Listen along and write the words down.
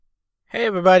Hey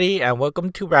everybody, and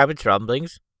welcome to Rabbit's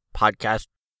Rumblings, podcast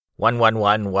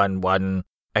 11111,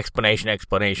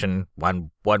 explanation,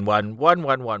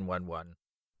 1111111.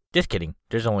 Just kidding,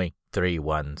 there's only 3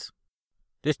 ones.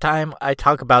 This time I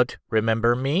talk about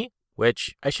Remember Me,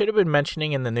 which I should have been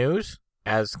mentioning in the news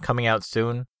as coming out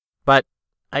soon, but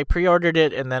I pre-ordered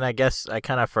it and then I guess I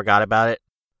kind of forgot about it.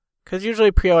 Because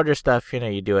usually pre-order stuff,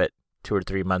 you do it 2 or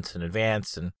 3 months in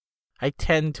advance, and I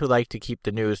tend to like to keep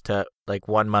the news to like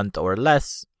 1 month or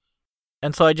less,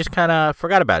 and so I just kind of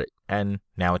forgot about it, and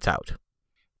now it's out.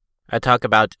 I talk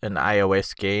about an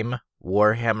iOS game,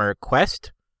 Warhammer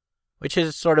Quest, which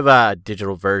is sort of a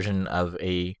digital version of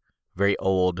a very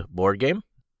old board game.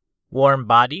 Warm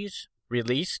Bodies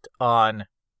released on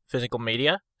physical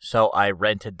media, so I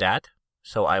rented that,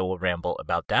 so I will ramble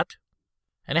about that.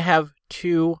 And I have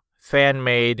 2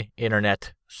 fan-made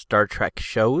internet Star Trek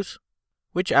shows,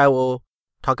 which I will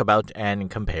talk about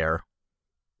and compare.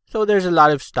 So there's a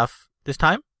lot of stuff this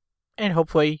time, and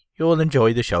hopefully you'll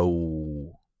enjoy the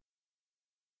show.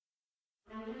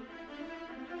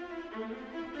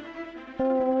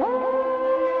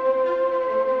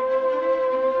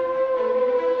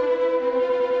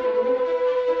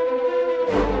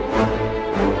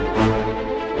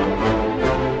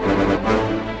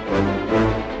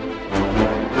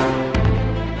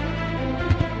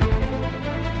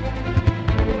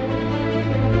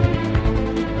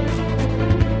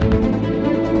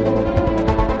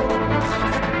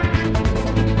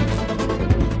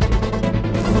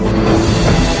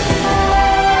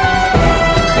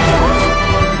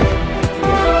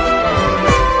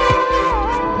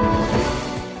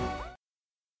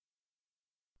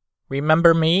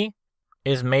 Remember Me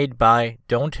is made by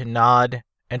Don't Nod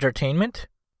Entertainment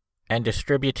and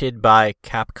distributed by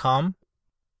Capcom.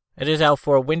 It is out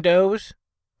for Windows,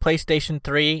 PlayStation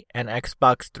 3, and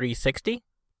Xbox 360.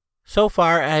 So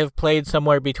far, I have played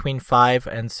somewhere between 5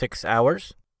 and 6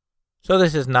 hours. So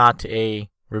this is not a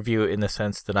review in the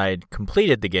sense that I had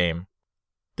completed the game.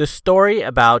 The story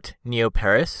about Neo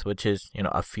Paris, which is,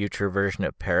 a future version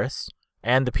of Paris,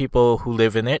 and the people who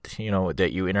live in it,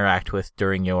 that you interact with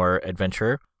during your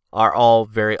adventure, are all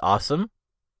very awesome.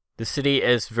 The city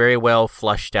is very well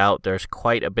fleshed out. There's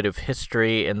quite a bit of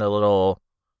history in the little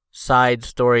side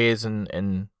stories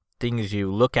and things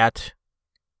you look at.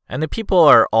 And the people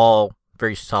are all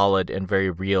very solid and very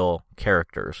real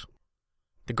characters.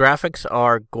 The graphics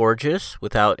are gorgeous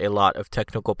without a lot of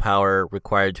technical power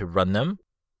required to run them.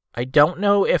 I don't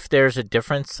know if there's a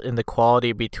difference in the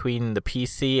quality between the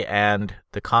PC and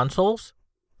the consoles.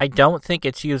 I don't think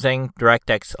it's using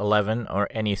DirectX 11 or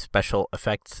any special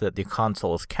effects that the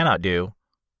consoles cannot do,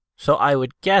 so I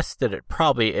would guess that it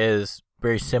probably is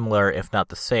very similar, if not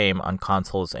the same, on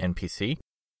consoles and PC.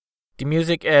 The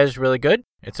music is really good.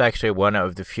 It's actually one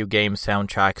of the few game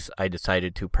soundtracks I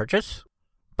decided to purchase,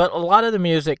 but a lot of the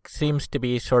music seems to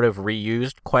be sort of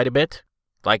reused quite a bit.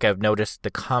 Like I've noticed, the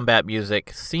combat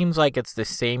music seems like it's the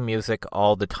same music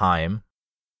all the time.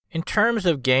 In terms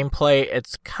of gameplay,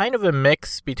 it's kind of a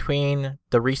mix between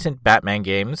the recent Batman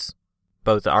games,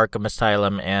 both Arkham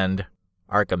Asylum and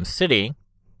Arkham City.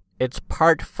 It's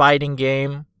part fighting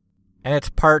game, and it's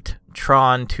part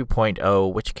Tron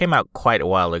 2.0, which came out quite a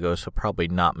while ago, so probably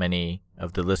not many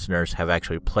of the listeners have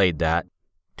actually played that.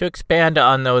 To expand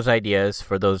on those ideas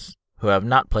for those who have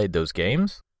not played those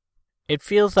games, it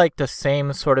feels like the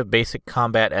same sort of basic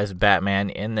combat as Batman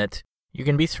in that you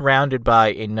can be surrounded by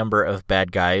a number of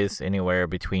bad guys, anywhere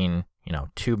between,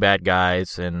 2 bad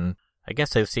guys, and I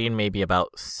guess I've seen maybe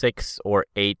about 6 or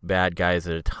 8 bad guys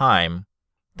at a time.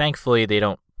 Thankfully, they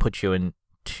don't put you in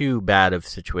too bad of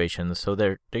situations, so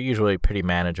they're usually pretty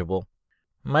manageable.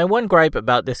 My one gripe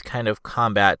about this kind of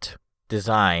combat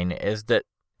design is that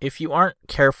if you aren't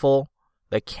careful,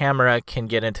 the camera can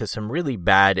get into some really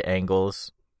bad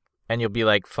angles, and you'll be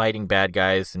like fighting bad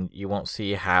guys and you won't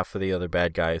see half of the other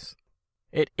bad guys.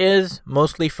 It is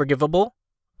mostly forgivable,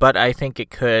 but I think it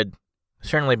could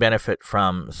certainly benefit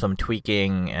from some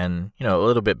tweaking and, a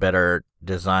little bit better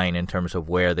design in terms of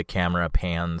where the camera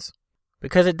pans.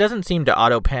 Because it doesn't seem to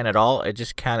auto-pan at all, it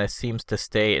just kind of seems to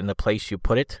stay in the place you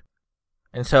put it.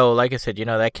 And so, like I said,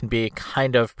 that can be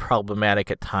kind of problematic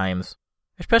at times,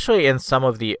 especially in some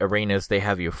of the arenas they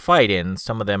have you fight in.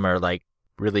 Some of them are like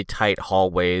really tight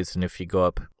hallways, and if you go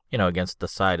up, against the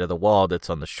side of the wall that's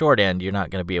on the short end, you're not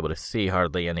going to be able to see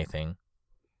hardly anything.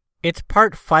 It's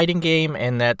part fighting game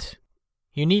in that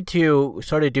you need to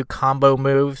sort of do combo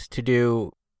moves to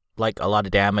do like a lot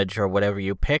of damage or whatever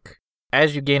you pick.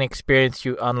 As you gain experience,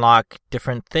 you unlock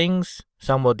different things.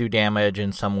 Some will do damage,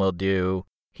 and some will do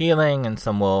healing, and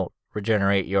some will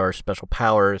regenerate your special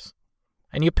powers.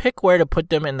 And you pick where to put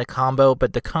them in the combo,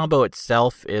 but the combo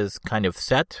itself is kind of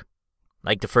set.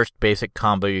 Like the first basic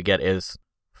combo you get is,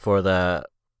 for the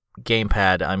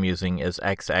gamepad I'm using, is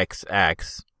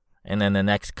XXX. And then the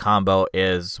next combo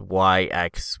is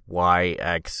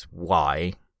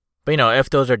YXYXY. But if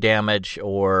those are damage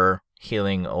or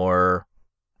healing or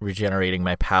regenerating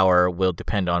my power will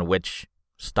depend on which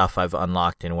stuff I've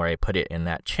unlocked and where I put it in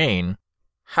that chain.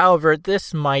 However,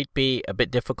 this might be a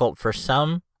bit difficult for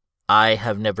some. I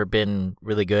have never been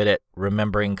really good at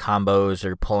remembering combos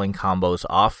or pulling combos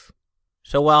off.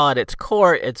 So while at its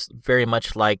core, it's very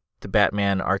much like the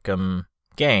Batman Arkham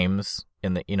games,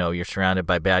 in that, you're surrounded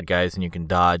by bad guys and you can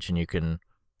dodge and you can,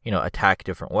 attack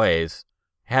different ways.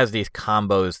 It has these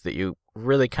combos that you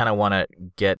really kind of want to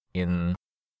get in,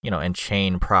 and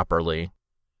chain properly.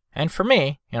 And for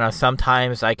me,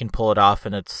 sometimes I can pull it off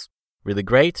and it's really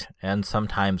great, and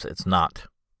sometimes it's not.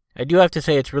 I do have to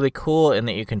say it's really cool in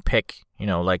that you can pick,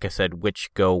 like I said,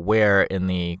 which go where in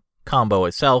the combo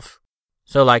itself.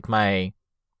 So like my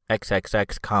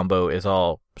XXX combo is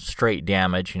all straight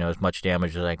damage, as much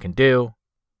damage as I can do.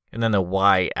 And then the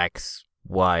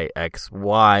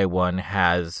YXYXY one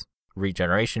has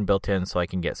regeneration built in, so I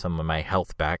can get some of my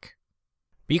health back.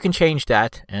 But you can change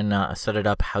that and set it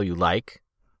up how you like.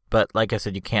 But like I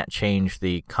said, you can't change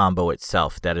the combo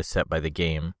itself. That is set by the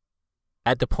game.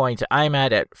 At the point I'm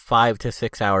at 5 to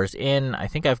 6 hours in, I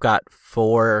think I've got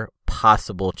 4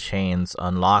 possible chains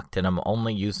unlocked, and I'm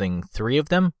only using 3 of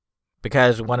them,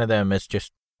 because one of them is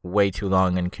just way too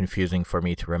long and confusing for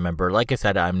me to remember. Like I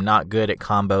said, I'm not good at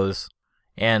combos,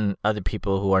 and other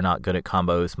people who are not good at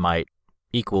combos might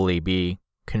equally be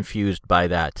confused by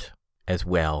that as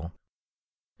well.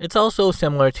 It's also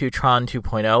similar to Tron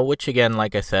 2.0, which again,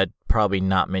 like I said, probably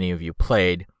not many of you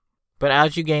played. But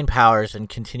as you gain powers and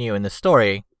continue in the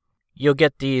story, you'll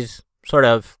get these sort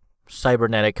of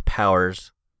cybernetic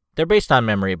powers. They're based on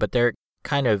memory, but they're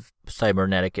kind of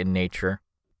cybernetic in nature.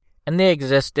 And they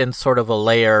exist in sort of a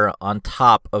layer on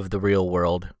top of the real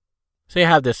world. So you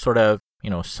have this sort of,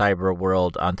 cyber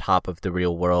world on top of the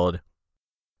real world.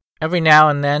 Every now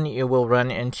and then you will run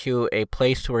into a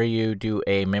place where you do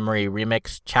a memory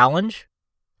remix challenge.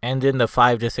 And in the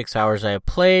 5 to 6 hours I have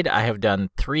played, I have done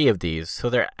 3 of these. So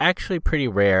they're actually pretty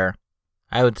rare.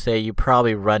 I would say you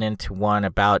probably run into one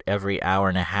about every hour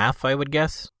and a half, I would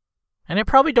guess. And I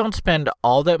probably don't spend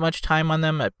all that much time on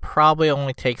them. It probably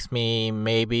only takes me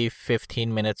maybe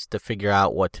 15 minutes to figure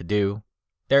out what to do.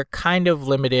 They're kind of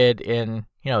limited in,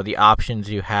 the options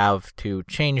you have to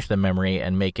change the memory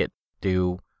and make it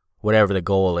do whatever the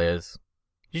goal is.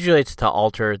 Usually it's to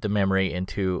alter the memory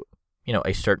into,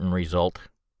 a certain result.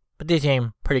 But they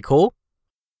seem pretty cool.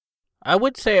 I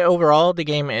would say overall the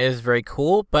game is very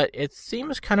cool, but it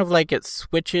seems kind of like it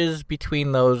switches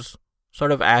between those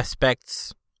sort of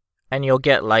aspects. And you'll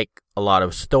get like a lot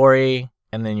of story,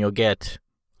 and then you'll get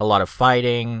a lot of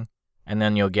fighting, and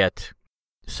then you'll get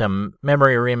some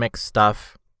memory remix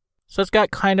stuff. So it's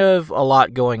got kind of a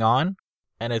lot going on,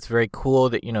 and it's very cool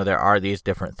that, there are these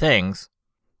different things.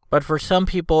 But for some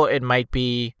people, it might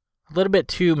be a little bit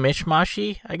too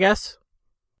mishmashy, I guess.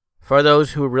 For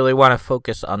those who really want to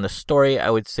focus on the story, I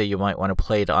would say you might want to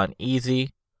play it on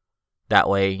easy. That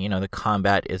way, the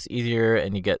combat is easier,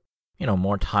 and you get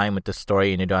more time with the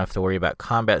story, and you don't have to worry about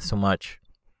combat so much.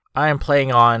 I am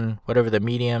playing on whatever the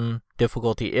medium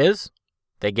difficulty is.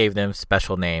 They gave them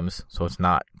special names, so it's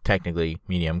not technically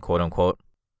medium, quote unquote.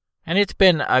 And it's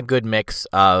been a good mix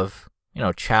of,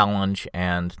 challenge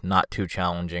and not too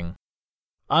challenging.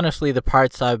 Honestly, the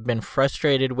parts I've been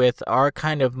frustrated with are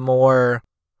kind of more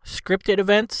scripted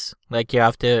events, like you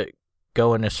have to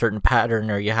go in a certain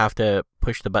pattern or you have to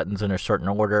push the buttons in a certain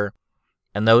order.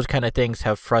 And those kind of things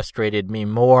have frustrated me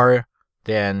more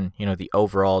than, the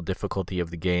overall difficulty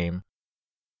of the game.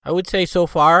 I would say so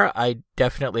far, I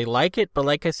definitely like it, but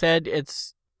like I said,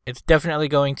 it's definitely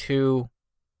going to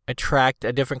attract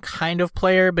a different kind of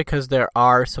player because there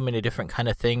are so many different kind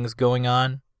of things going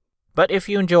on. But if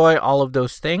you enjoy all of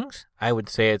those things, I would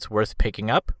say it's worth picking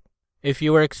up. If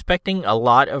you were expecting a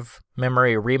lot of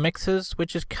memory remixes,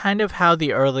 which is kind of how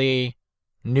the early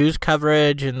news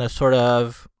coverage and the sort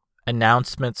of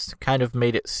announcements kind of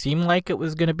made it seem like it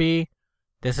was going to be,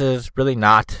 this is really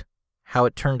not how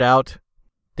it turned out.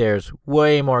 There's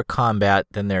way more combat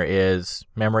than there is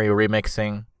memory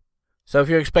remixing. So if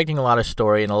you're expecting a lot of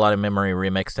story and a lot of memory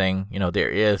remixing, there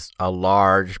is a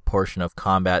large portion of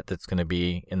combat that's going to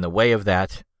be in the way of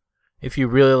that. If you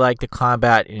really like the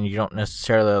combat and you don't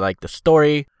necessarily like the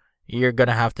story, you're going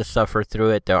to have to suffer through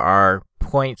it. There are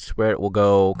points where it will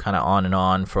go kind of on and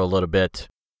on for a little bit,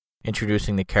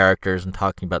 introducing the characters and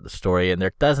talking about the story, and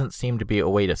there doesn't seem to be a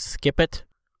way to skip it.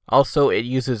 Also, it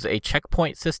uses a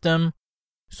checkpoint system,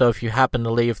 so if you happen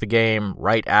to leave the game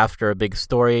right after a big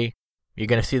story, you're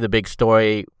going to see the big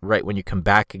story right when you come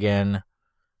back again.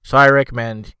 So I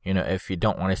recommend, if you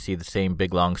don't want to see the same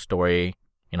big long story,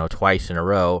 twice in a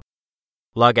row,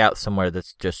 log out somewhere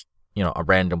that's just, a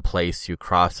random place. You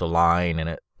cross a line and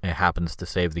it happens to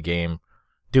save the game.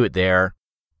 Do it there,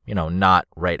 not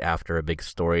right after a big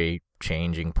story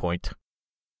changing point.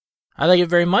 I like it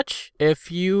very much. If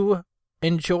you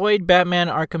enjoyed Batman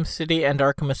Arkham City and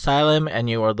Arkham Asylum and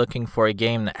you are looking for a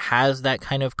game that has that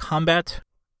kind of combat,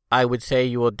 I would say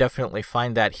you will definitely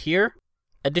find that here.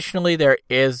 Additionally, there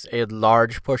is a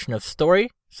large portion of story,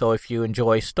 so if you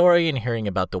enjoy story and hearing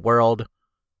about the world,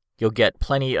 you'll get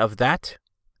plenty of that.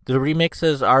 The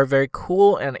remixes are very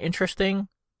cool and interesting,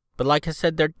 but like I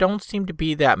said, there don't seem to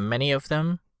be that many of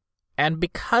them. And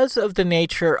because of the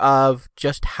nature of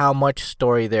just how much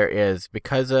story there is,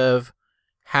 because of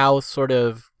how sort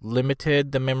of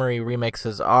limited the memory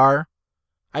remixes are,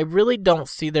 I really don't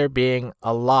see there being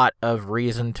a lot of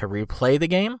reason to replay the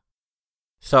game.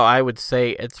 So I would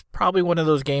say it's probably one of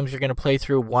those games you're going to play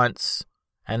through once,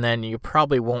 and then you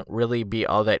probably won't really be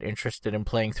all that interested in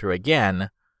playing through again,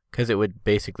 because it would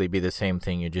basically be the same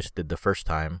thing you just did the first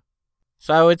time.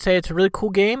 So I would say it's a really cool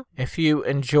game. If you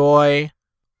enjoy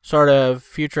sort of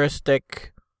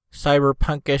futuristic,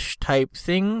 cyberpunkish type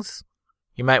things,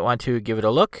 you might want to give it a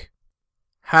look.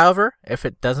 However, if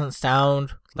it doesn't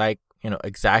sound like,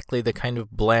 exactly the kind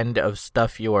of blend of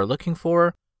stuff you are looking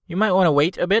for, you might want to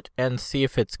wait a bit and see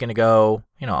if it's going to go,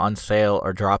 on sale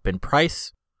or drop in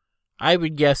price. I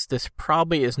would guess this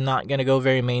probably is not going to go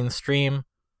very mainstream,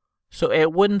 so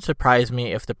it wouldn't surprise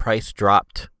me if the price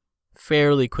dropped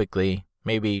fairly quickly.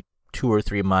 Maybe 2 or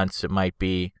 3 months, it might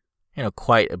be,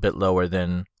 quite a bit lower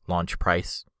than launch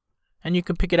price. And you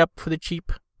can pick it up for the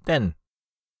cheap then.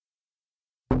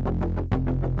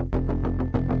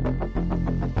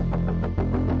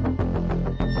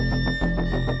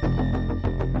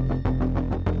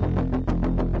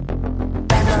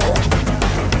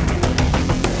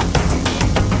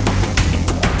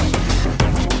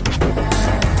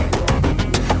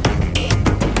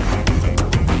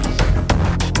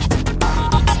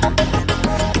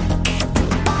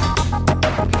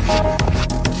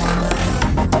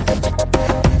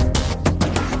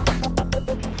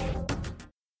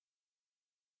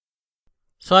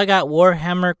 So I got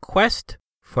Warhammer Quest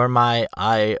for my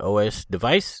iOS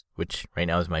device, which right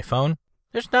now is my phone.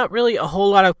 There's not really a whole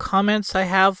lot of comments I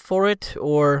have for it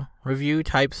or review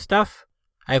type stuff.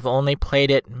 I've only played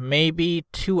it maybe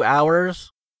 2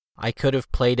 hours. I could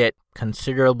have played it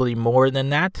considerably more than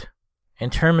that. In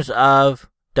terms of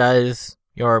does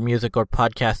your music or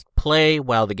podcast play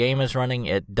while the game is running,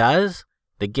 it does.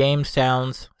 The game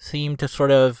sounds seem to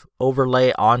sort of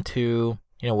overlay onto,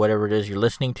 whatever it is you're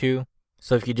listening to.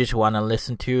 So if you just want to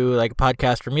listen to like a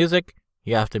podcast or music,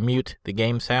 you have to mute the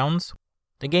game sounds.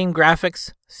 The game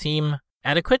graphics seem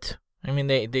adequate. I mean,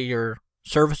 they are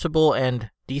serviceable and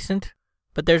decent,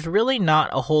 but there's really not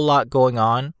a whole lot going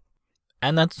on.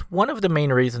 And that's one of the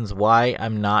main reasons why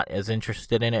I'm not as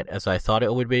interested in it as I thought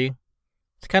it would be.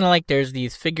 It's kind of like there's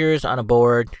these figures on a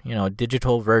board, a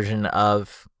digital version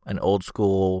of an old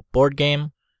school board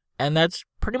game, and that's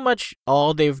pretty much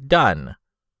all they've done.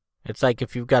 It's like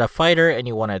if you've got a fighter and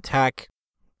you want to attack,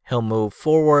 he'll move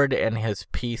forward and his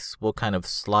piece will kind of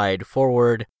slide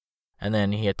forward, and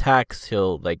then he attacks,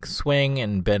 he'll swing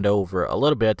and bend over a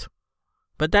little bit.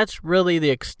 But that's really the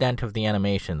extent of the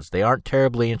animations. They aren't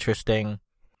terribly interesting.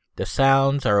 The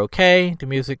sounds are okay, the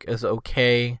music is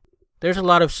okay. There's a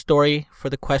lot of story for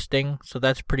the questing, so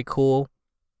that's pretty cool.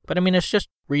 But it's just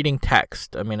reading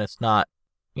text. It's not,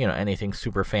 anything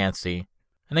super fancy.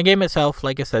 And the game itself,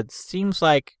 like I said, seems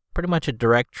like pretty much a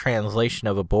direct translation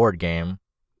of a board game.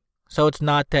 So it's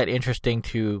not that interesting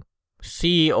to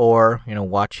see or,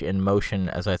 watch in motion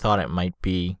as I thought it might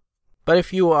be. But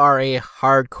if you are a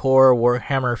hardcore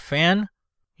Warhammer fan,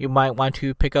 you might want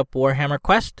to pick up Warhammer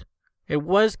Quest. It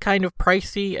was kind of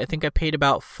pricey. I think I paid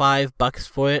about $5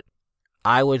 for it.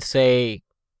 I would say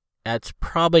that's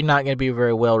probably not going to be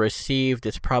very well received.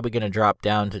 It's probably going to drop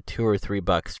down to $2 or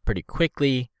 $3 pretty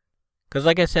quickly. Because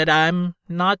like I said, I'm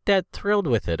not that thrilled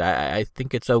with it. I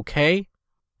think it's okay,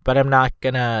 but I'm not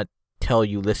going to tell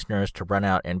you listeners to run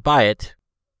out and buy it,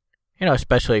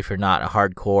 especially if you're not a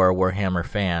hardcore Warhammer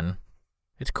fan.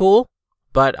 It's cool,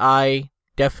 but I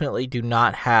definitely do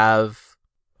not have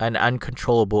an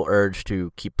uncontrollable urge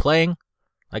to keep playing.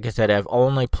 Like I said, I've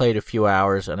only played a few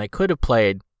hours, and I could have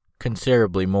played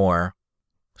considerably more.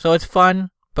 So it's fun,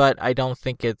 but I don't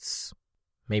think it's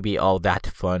maybe all that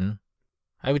fun.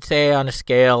 I would say on a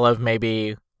scale of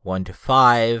maybe 1 to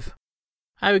 5,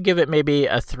 I would give it maybe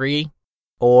a 3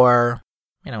 or,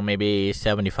 maybe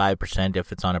 75%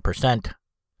 if it's on a percent.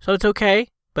 So it's okay,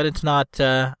 but it's not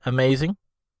amazing.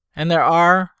 And there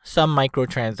are some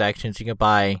microtransactions. You can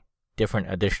buy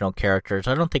different additional characters.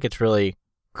 I don't think it's really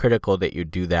critical that you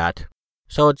do that.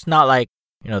 So it's not like,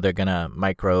 they're going to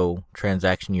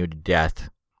microtransaction you to death.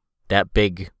 That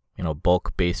big,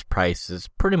 bulk-based price is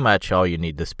pretty much all you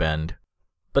need to spend.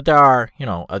 But there are,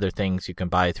 other things you can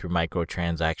buy through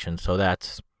microtransactions, so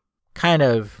that's kind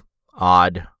of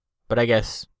odd. But I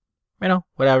guess,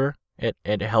 whatever.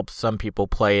 It helps some people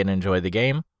play and enjoy the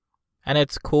game. And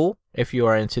it's cool if you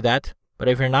are into that. But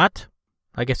if you're not,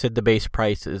 like I said, the base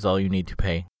price is all you need to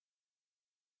pay.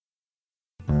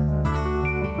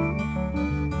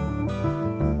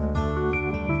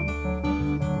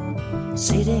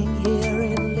 Sitting here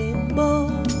in limbo,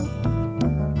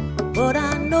 but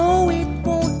I know it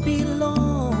won't be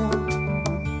long.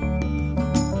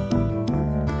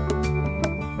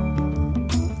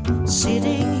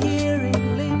 Sitting here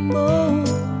in limbo,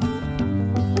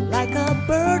 like a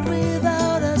bird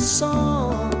without a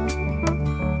song.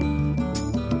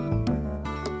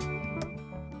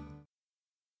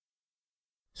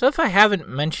 So if I haven't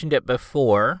mentioned it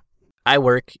before, I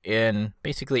work in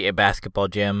basically a basketball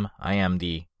gym. I am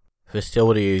the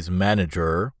facilities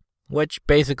manager, which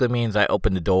basically means I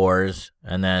open the doors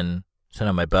and then sit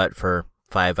on my butt for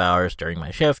 5 hours during my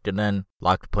shift and then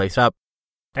lock the place up.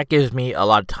 That gives me a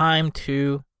lot of time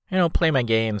to, play my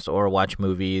games or watch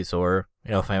movies, or,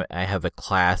 if I have a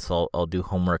class, I'll do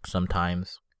homework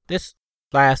sometimes. This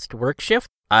last work shift,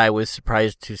 I was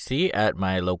surprised to see at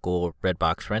my local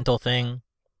Redbox rental thing,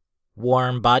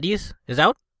 Warm Bodies is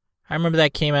out. I remember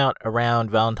that came out around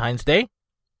Valentine's Day,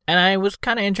 and I was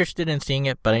kind of interested in seeing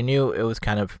it, but I knew it was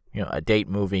kind of, a date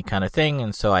movie kind of thing,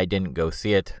 and so I didn't go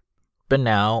see it. But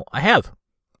now I have.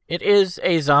 It is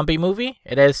a zombie movie.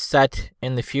 It is set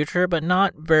in the future, but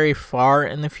not very far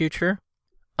in the future.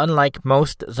 Unlike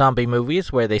most zombie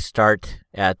movies where they start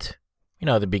at,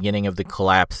 the beginning of the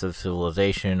collapse of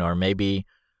civilization, or maybe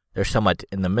they're somewhat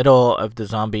in the middle of the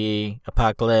zombie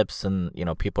apocalypse and,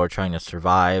 people are trying to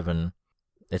survive and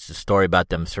it's a story about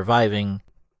them surviving.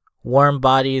 Warm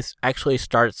Bodies actually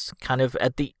starts kind of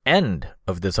at the end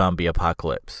of the zombie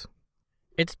apocalypse.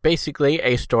 It's basically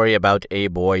a story about a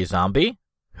boy zombie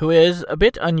who is a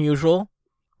bit unusual.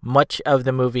 Much of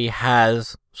the movie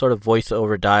has sort of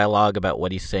voiceover dialogue about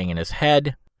what he's saying in his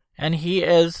head, and he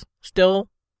is still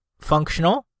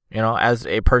functional, as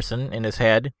a person in his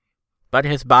head, but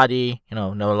his body,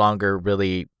 no longer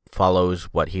really follows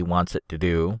what he wants it to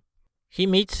do. He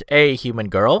meets a human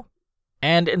girl,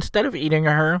 and instead of eating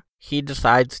her, he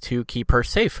decides to keep her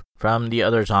safe from the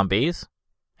other zombies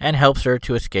and helps her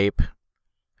to escape.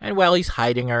 And while he's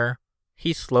hiding her,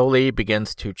 he slowly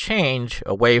begins to change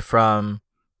away from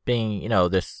being,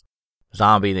 this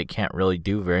zombie that can't really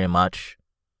do very much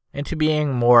into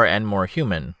being more and more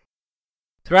human.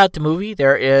 Throughout the movie,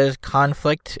 there is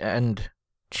conflict and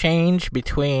change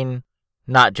between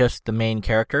not just the main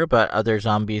character, but other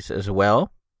zombies as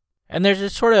well. And there's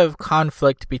this sort of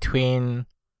conflict between,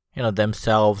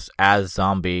 themselves as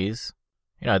zombies.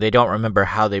 They don't remember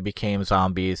how they became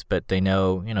zombies, but they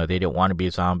know, they don't want to be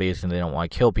zombies and they don't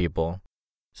want to kill people.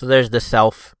 So there's the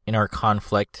self-inner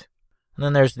conflict. And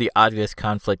then there's the obvious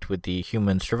conflict with the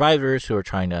human survivors who are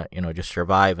trying to, just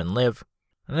survive and live.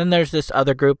 And then there's this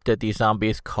other group that the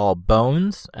zombies call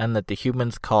bones and that the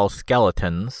humans call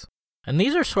skeletons. And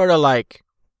these are sort of like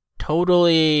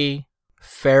totally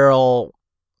feral,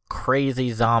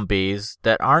 crazy zombies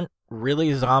that aren't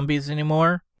really zombies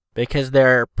anymore because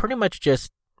they're pretty much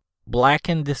just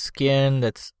blackened skin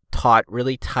that's taut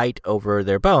really tight over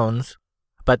their bones,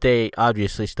 but they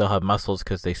obviously still have muscles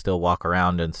because they still walk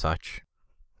around and such.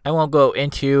 I won't go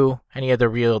into any of the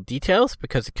real details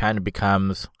because it kind of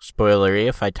becomes spoilery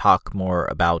if I talk more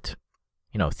about,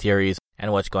 theories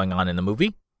and what's going on in the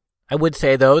movie. I would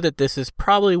say, though, that this is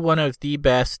probably one of the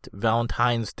best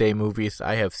Valentine's Day movies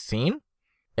I have seen.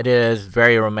 It is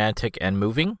very romantic and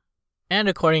moving, and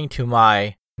according to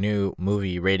my new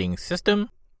movie rating system,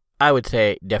 I would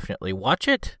say definitely watch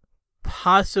it,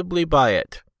 possibly buy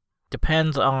it.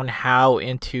 Depends on how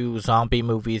into zombie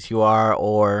movies you are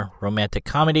or romantic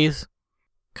comedies.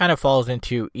 Kind of falls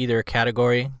into either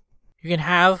category. You can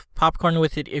have popcorn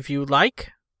with it if you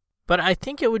like, but I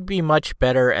think it would be much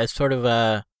better as sort of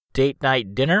a date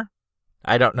night dinner.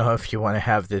 I don't know if you want to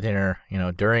have the dinner,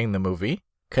 during the movie,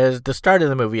 because the start of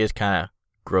the movie is kind of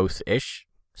gross-ish.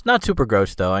 It's not super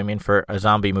gross, though. I mean, for a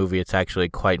zombie movie, it's actually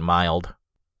quite mild.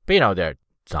 But, they're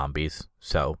zombies,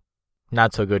 so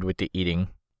not so good with the eating.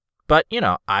 But,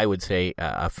 I would say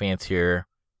a fancier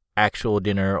actual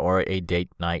dinner or a date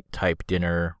night type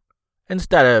dinner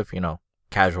instead of,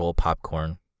 casual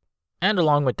popcorn. And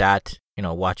along with that,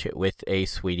 watch it with a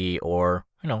sweetie or,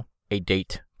 a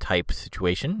date type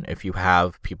situation if you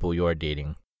have people you're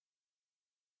dating.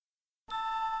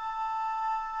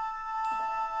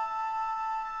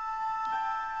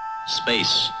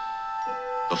 Space,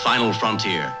 the final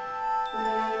frontier.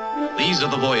 These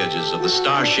are the voyages of the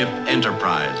Starship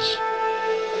Enterprise.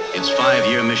 Its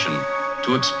 5-year mission,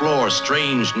 to explore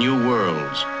strange new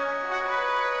worlds,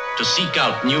 to seek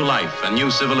out new life and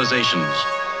new civilizations,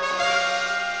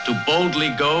 to boldly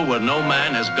go where no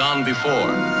man has gone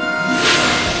before.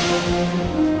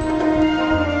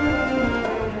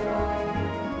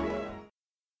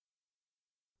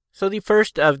 So the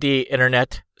first of the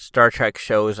internet Star Trek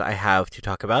shows I have to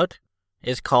talk about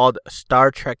is called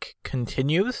Star Trek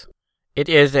Continues. It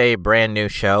is a brand new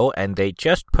show, and they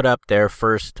just put up their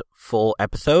first full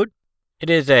episode. It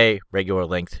is a regular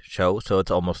length show, so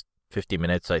it's almost 50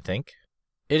 minutes, I think.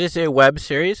 It is a web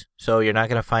series, so you're not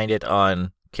going to find it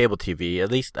on cable TV.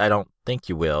 At least I don't think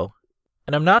you will.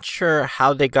 And I'm not sure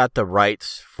how they got the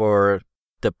rights for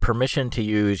the permission to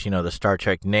use, the Star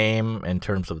Trek name in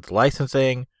terms of the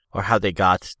licensing, or how they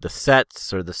got the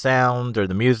sets or the sound or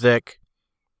the music,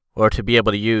 or to be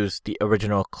able to use the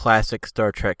original classic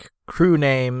Star Trek crew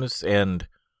names, and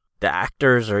the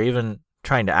actors are even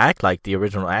trying to act like the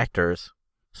original actors.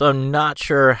 So I'm not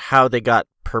sure how they got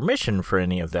permission for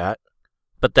any of that,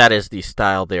 but that is the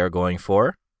style they are going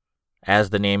for. As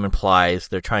the name implies,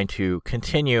 they're trying to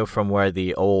continue from where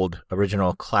the old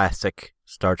original classic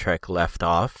Star Trek left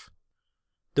off.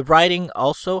 The writing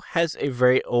also has a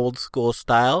very old school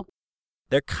style.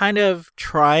 They're kind of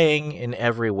trying in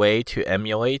every way to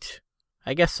emulate,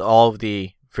 I guess, all of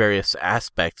the various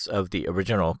aspects of the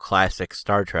original classic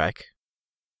Star Trek.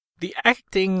 The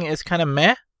acting is kind of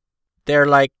meh. They're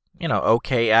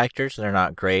okay actors. They're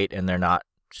not great, and they're not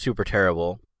super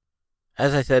terrible.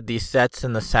 As I said, the sets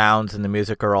and the sounds and the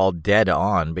music are all dead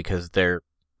on because they're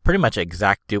pretty much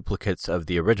exact duplicates of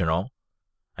the original.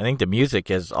 I think the music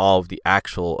is all of the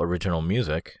actual original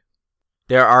music.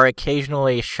 There are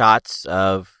occasionally shots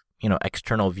of,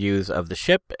 external views of the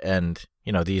ship, and,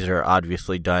 these are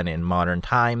obviously done in modern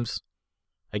times.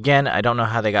 Again, I don't know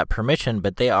how they got permission,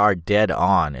 but they are dead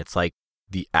on. It's like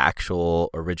the actual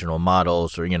original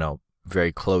models or,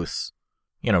 very close,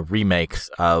 remakes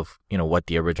of, what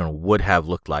the original would have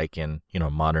looked like in,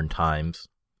 modern times.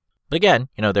 But again,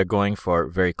 they're going for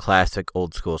very classic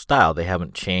old school style. They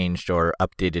haven't changed or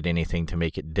updated anything to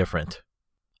make it different.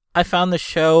 I found the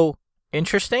show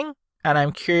interesting, and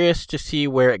I'm curious to see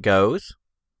where it goes.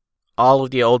 All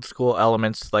of the old school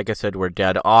elements, like I said, were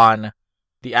dead on.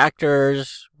 The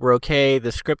actors were okay.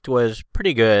 The script was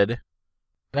pretty good.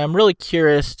 And I'm really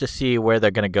curious to see where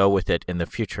they're going to go with it in the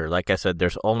future. Like I said,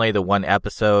 there's only the one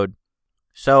episode.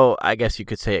 So I guess you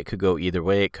could say it could go either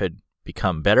way. It could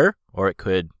become better, or it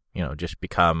could, just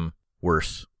become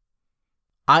worse.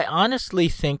 I honestly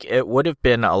think it would have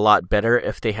been a lot better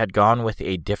if they had gone with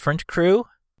a different crew,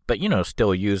 but,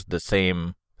 still used the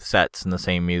same sets and the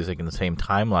same music and the same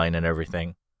timeline and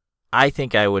everything. I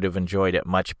think I would have enjoyed it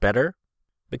much better,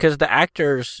 because the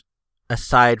actors,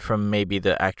 aside from maybe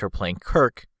the actor playing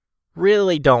Kirk,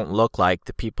 really don't look like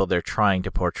the people they're trying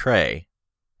to portray.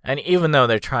 And even though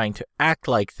they're trying to act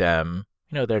like them,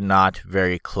 they're not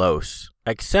very close,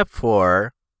 except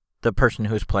for the person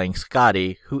who's playing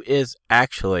Scotty, who is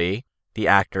actually the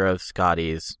actor of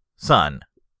Scotty's son,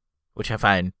 which I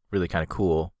find really kind of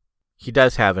cool. He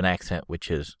does have an accent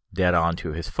which is dead on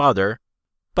to his father,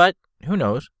 but who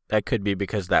knows? That could be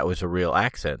because that was a real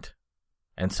accent.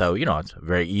 And so, it's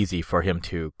very easy for him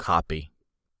to copy.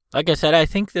 Like I said, I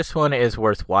think this one is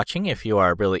worth watching if you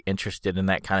are really interested in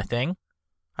that kind of thing.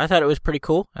 I thought it was pretty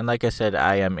cool, and like I said,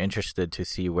 I am interested to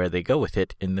see where they go with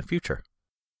it in the future.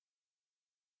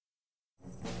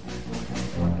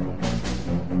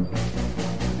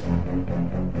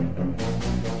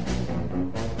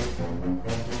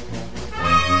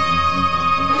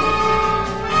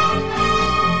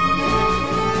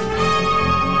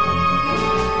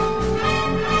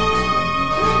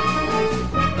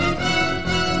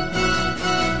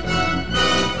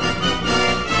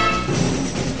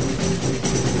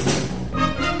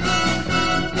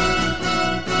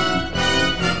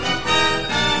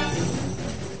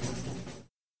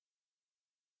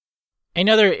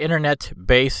 Another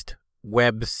internet-based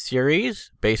web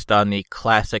series based on the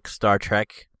classic Star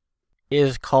Trek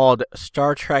is called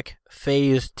Star Trek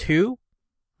Phase 2.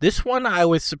 This one I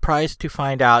was surprised to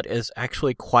find out is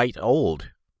actually quite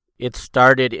old. It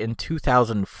started in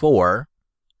 2004,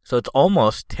 so it's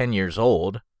almost 10 years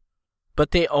old,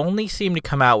 but they only seem to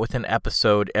come out with an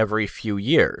episode every few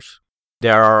years.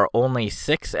 There are only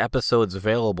 6 episodes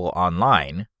available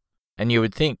online, and you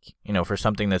would think, for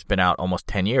something that's been out almost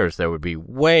 10 years, there would be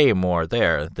way more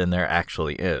there than there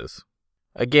actually is.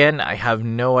 Again, I have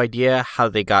no idea how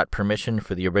they got permission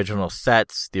for the original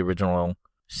sets, the original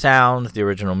sounds, the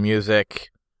original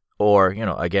music, or,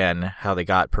 again, how they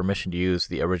got permission to use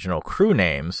the original crew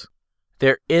names.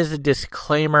 There is a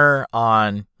disclaimer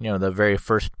on, the very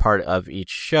first part of each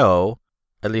show,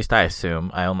 at least I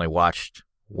assume, I only watched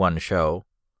one show,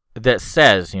 that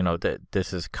says, that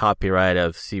this is copyright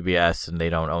of CBS and they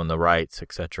don't own the rights,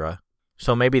 etc.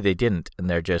 So maybe they didn't, and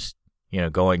they're just,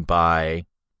 going by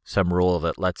some rule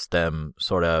that lets them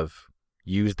sort of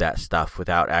use that stuff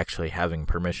without actually having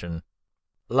permission.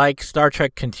 Like Star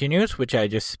Trek Continues, which I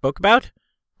just spoke about,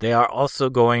 they are also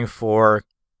going for,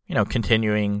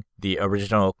 continuing the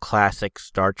original classic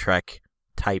Star Trek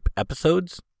type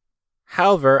episodes.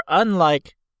 However,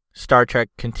 unlike Star Trek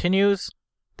Continues,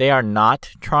 they are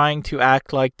not trying to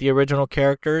act like the original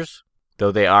characters,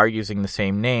 though they are using the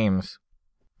same names.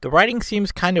 The writing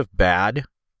seems kind of bad.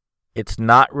 It's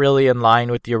not really in line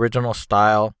with the original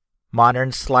style.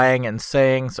 Modern slang and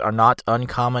sayings are not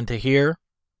uncommon to hear.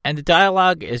 And the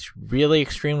dialogue is really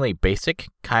extremely basic,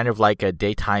 kind of like a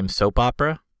daytime soap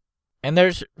opera. And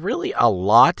there's really a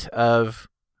lot of,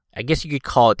 I guess you could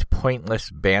call it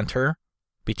pointless banter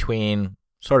between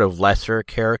sort of lesser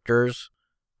characters.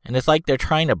 And it's like they're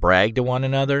trying to brag to one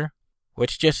another,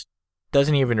 which just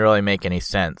doesn't even really make any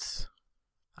sense.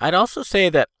 I'd also say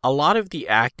that a lot of the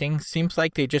acting seems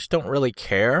like they just don't really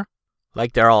care.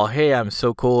 Like they're all, hey, I'm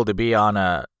so cool to be on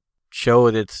a show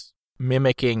that's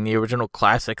mimicking the original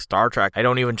classic Star Trek. I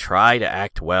don't even try to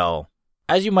act well.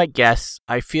 As you might guess,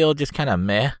 I feel just kind of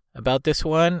meh about this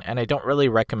one, and I don't really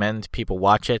recommend people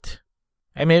watch it.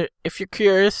 I mean, if you're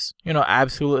curious,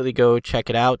 absolutely go check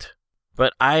it out.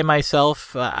 But I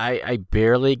myself, I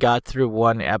barely got through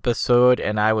one episode,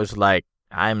 and I was like,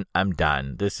 I'm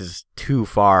done. This is too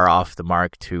far off the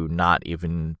mark to not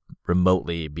even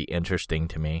remotely be interesting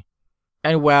to me.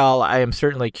 And while I am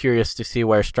certainly curious to see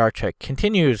where Star Trek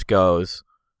Continues goes,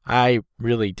 I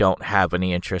really don't have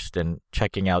any interest in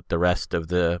checking out the rest of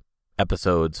the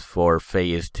episodes for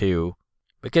Phase 2,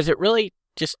 because it really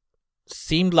just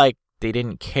seemed like they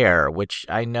didn't care, which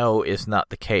I know is not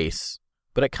the case.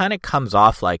 But it kind of comes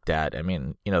off like that. I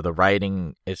mean, the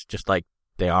writing is just like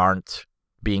they aren't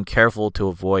being careful to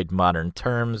avoid modern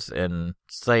terms and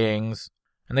sayings.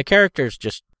 And the characters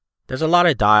just, there's a lot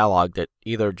of dialogue that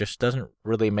either just doesn't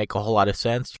really make a whole lot of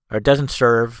sense or doesn't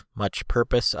serve much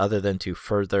purpose other than to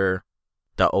further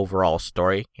the overall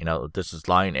story. This is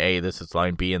line A, this is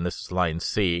line B, and this is line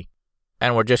C.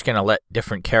 And we're just going to let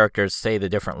different characters say the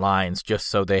different lines just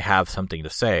so they have something to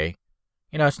say.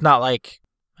 It's not like,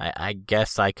 I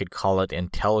guess I could call it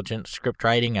intelligent script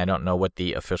writing. I don't know what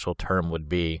the official term would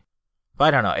be. But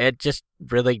I don't know. It just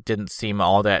really didn't seem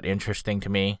all that interesting to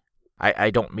me.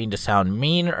 I don't mean to sound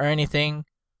mean or anything,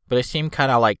 but it seemed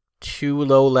kind of like too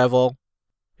low level.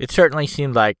 It certainly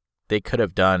seemed like they could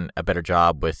have done a better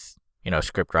job with,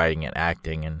 script writing and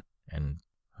acting and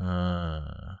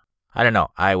I don't know.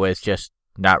 I was just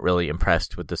not really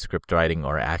impressed with the script writing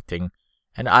or acting,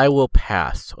 and I will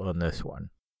pass on this one.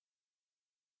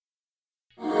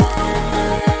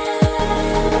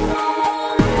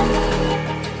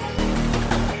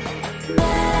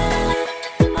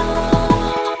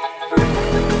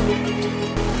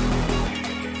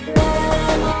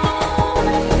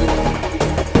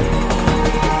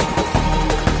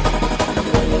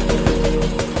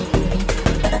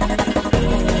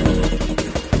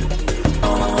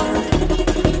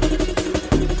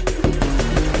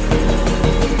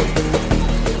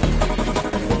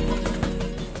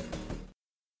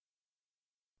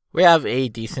 We have a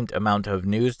decent amount of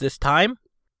news this time.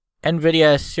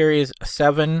 Nvidia Series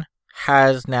 7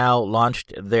 has now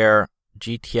launched their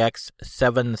GTX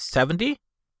 770,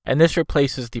 and this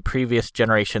replaces the previous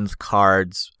generation's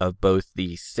cards of both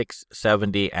the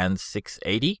 670 and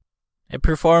 680. It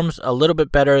performs a little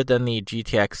bit better than the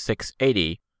GTX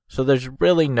 680, so there's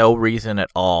really no reason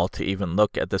at all to even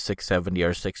look at the 670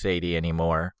 or 680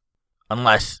 anymore.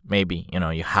 Unless maybe,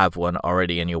 you have one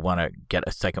already and you want to get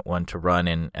a second one to run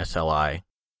in SLI.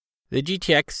 The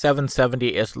GTX 770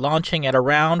 is launching at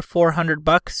around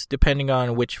 $400, depending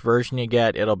on which version you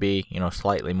get. It'll be,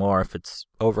 slightly more if it's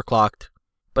overclocked.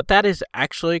 But that is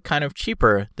actually kind of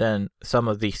cheaper than some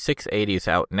of the 680s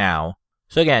out now.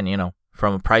 So again,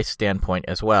 from a price standpoint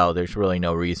as well, there's really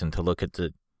no reason to look at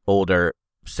the older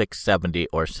 670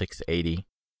 or 680.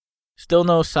 Still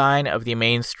no sign of the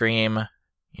mainstream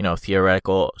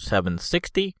theoretical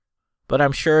 760, But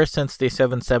I'm sure since the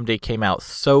 770 came out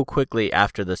so quickly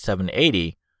after the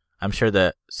 780, I'm sure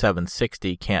the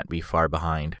 760 can't be far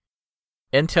behind.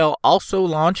 Intel also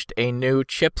launched a new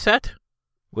chipset,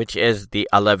 which is the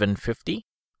 1150.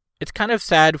 It's kind of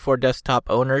sad for desktop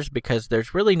owners because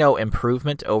there's really no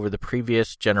improvement over the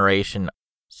previous generation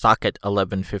socket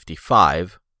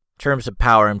 1155. In terms of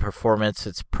power and performance,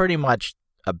 it's pretty much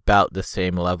about the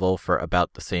same level for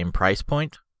about the same price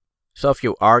point. So if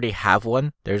you already have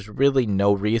one, there's really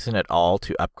no reason at all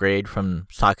to upgrade from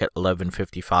socket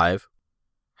 1155.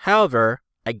 However,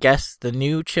 I guess the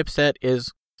new chipset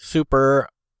is super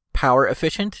power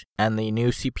efficient, and the new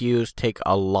CPUs take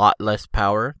a lot less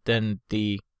power than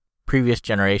the previous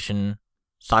generation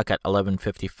socket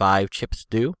 1155 chips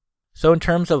do. So in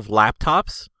terms of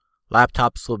laptops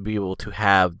will be able to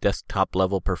have desktop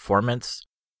level performance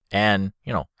and,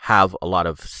 have a lot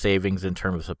of savings in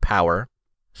terms of power.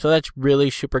 So that's really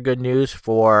super good news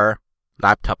for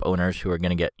laptop owners who are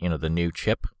going to get, the new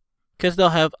chip, because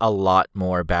they'll have a lot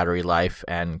more battery life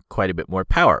and quite a bit more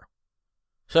power.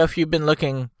 So if you've been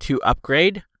looking to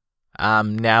upgrade,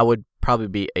 now would probably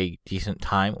be a decent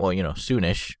time,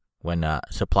 soonish, when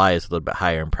supply is a little bit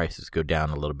higher and prices go down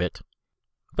a little bit.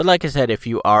 But like I said, if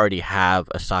you already have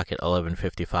a socket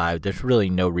 1155, there's really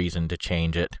no reason to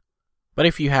change it. But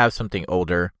if you have something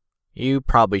older, you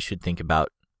probably should think about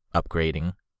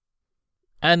upgrading.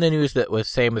 And the news that was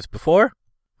same as before,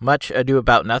 Much Ado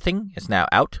About Nothing is now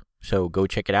out, so go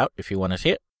check it out if you want to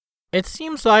see it. It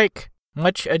seems like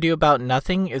Much Ado About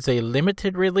Nothing is a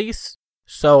limited release,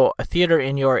 so a theater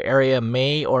in your area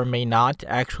may or may not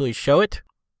actually show it.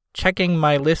 Checking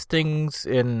my listings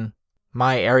in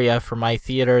my area for my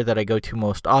theater that I go to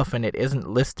most often, it isn't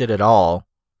listed at all,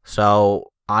 so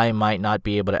I might not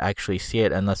be able to actually see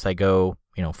it unless I go,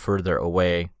 further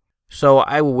away. So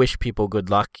I will wish people good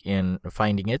luck in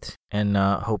finding it, and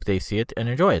hope they see it and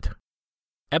enjoy it.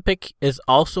 Epic is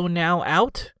also now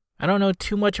out. I don't know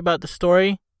too much about the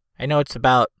story. I know it's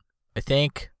about, I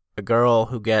think, a girl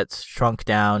who gets shrunk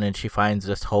down and she finds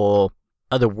this whole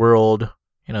other world,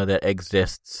 that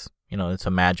exists. It's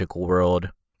a magical world.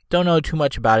 Don't know too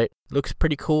much about it. Looks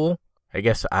pretty cool. I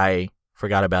guess I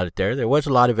forgot about it there. There was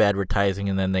a lot of advertising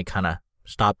and then they kind of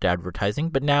stopped advertising,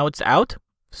 but now it's out.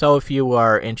 So if you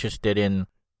are interested in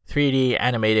 3D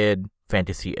animated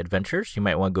fantasy adventures, you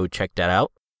might want to go check that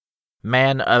out.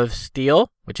 Man of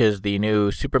Steel, which is the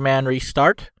new Superman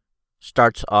restart,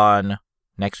 starts on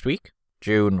next week,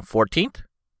 June 14th.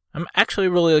 I'm actually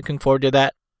really looking forward to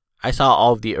that. I saw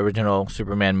all of the original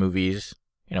Superman movies,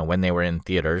 when they were in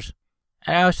theaters,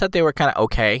 and I always thought they were kind of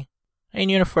okay.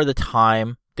 And, for the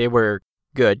time, they were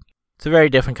good. It's a very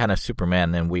different kind of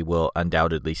Superman than we will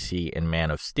undoubtedly see in Man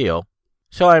of Steel.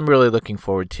 So I'm really looking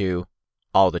forward to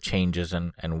all the changes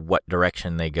and what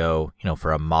direction they go,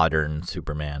 for a modern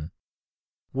Superman.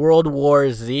 World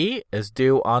War Z is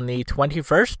due on the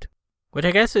 21st, which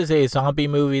I guess is a zombie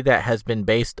movie that has been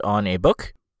based on a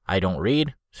book. I don't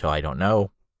read, so I don't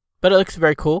know. But it looks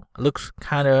very cool. It looks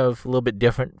kind of a little bit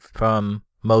different from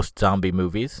most zombie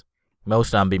movies.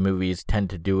 Most zombie movies tend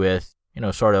to do with,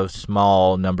 sort of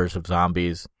small numbers of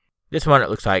zombies. This one, it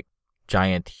looks like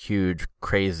giant, huge,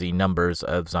 crazy numbers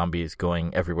of zombies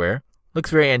going everywhere.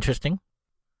 Looks very interesting.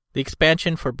 The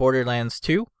expansion for Borderlands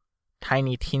 2,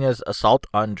 Tiny Tina's Assault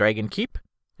on Dragon Keep,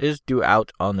 is due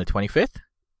out on the 25th.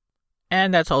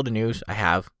 And that's all the news I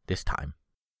have this time.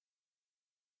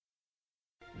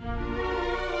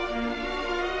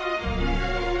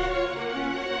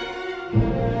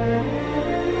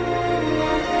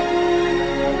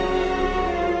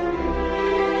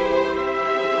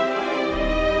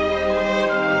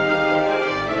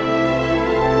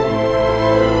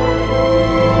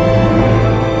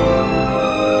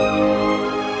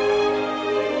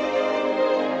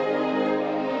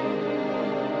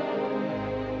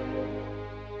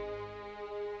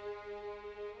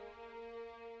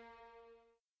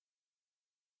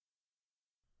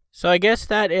 So I guess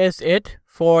that is it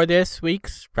for this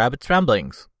week's Rabbit's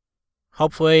Ramblings.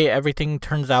 Hopefully everything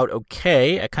turns out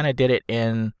okay. I kind of did it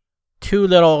in 2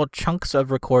 little chunks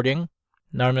of recording.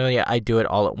 Normally I do it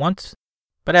all at once,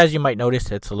 but as you might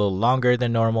notice, it's a little longer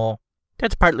than normal.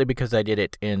 That's partly because I did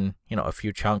it in, a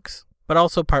few chunks, but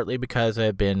also partly because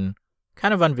I've been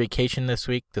kind of on vacation this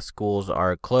week. The schools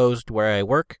are closed where I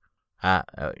work.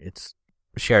 It's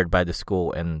shared by the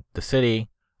school and the city.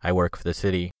 I work for the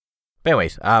city. But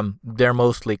anyways, they're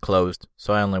mostly closed,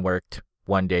 so I only worked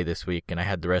 1 day this week, and I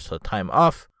had the rest of the time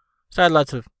off, so I had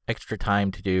lots of extra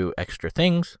time to do extra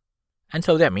things, and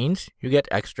so that means you get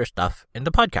extra stuff in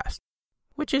the podcast,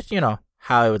 which is,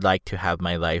 how I would like to have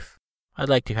my life. I'd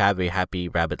like to have a happy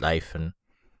rabbit life and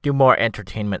do more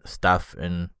entertainment stuff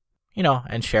and,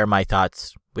 and share my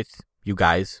thoughts with you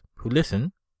guys who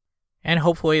listen. And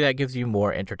hopefully that gives you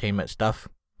more entertainment stuff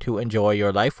to enjoy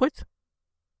your life with.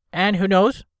 And who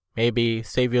knows, maybe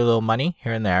save you a little money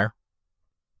here and there.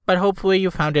 But hopefully you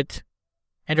found it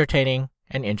entertaining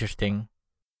and interesting.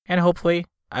 And hopefully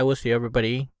I will see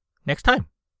everybody next time.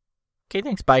 Okay,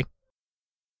 thanks. Bye.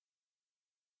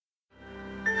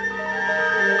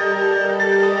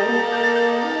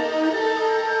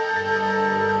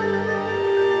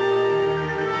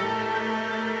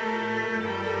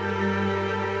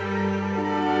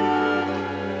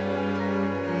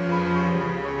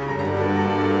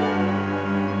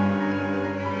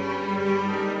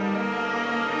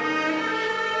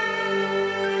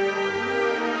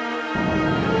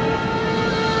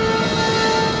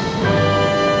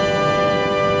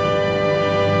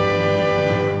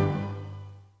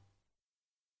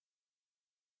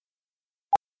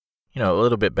 A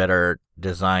little bit better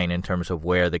design in terms of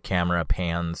where the camera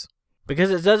pans, because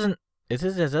it doesn't.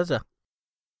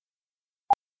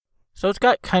 So it's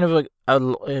got kind of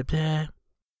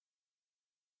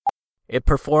it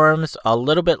performs a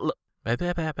little bit. But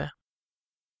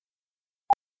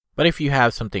if you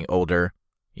have something older,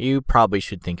 you probably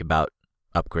should think about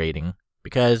upgrading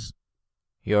because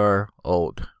you're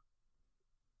old.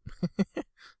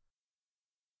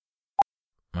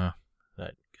 I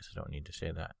guess I don't need to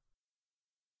say that.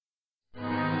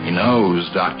 He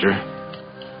knows, Doctor.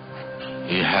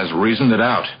 He has reasoned it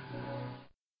out.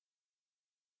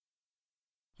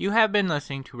 You have been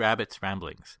listening to Rabbit's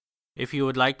Ramblings. If you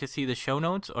would like to see the show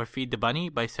notes or feed the bunny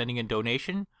by sending a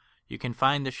donation, you can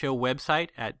find the show website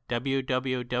at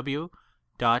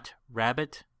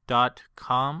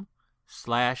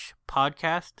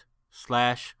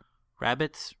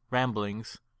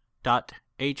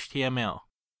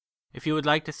If you would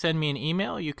like to send me an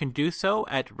email, you can do so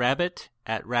at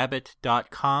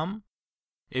rabbit@rabbit.com.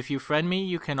 If you friend me,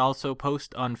 you can also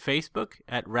post on Facebook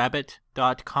at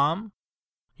rabbit.com.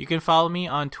 You can follow me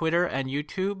on Twitter and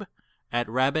YouTube at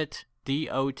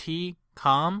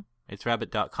rabbitdot.com. It's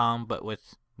rabbit.com, but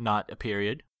with not a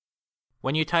period.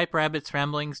 When you type Rabbit's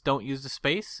Ramblings, don't use the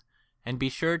space, and be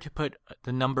sure to put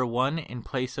the number 1 in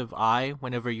place of I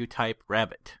whenever you type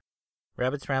Rabbit.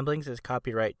 Rabbit's Ramblings is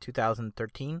copyright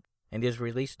 2013 and is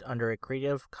released under a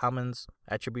Creative Commons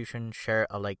Attribution Share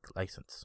Alike license.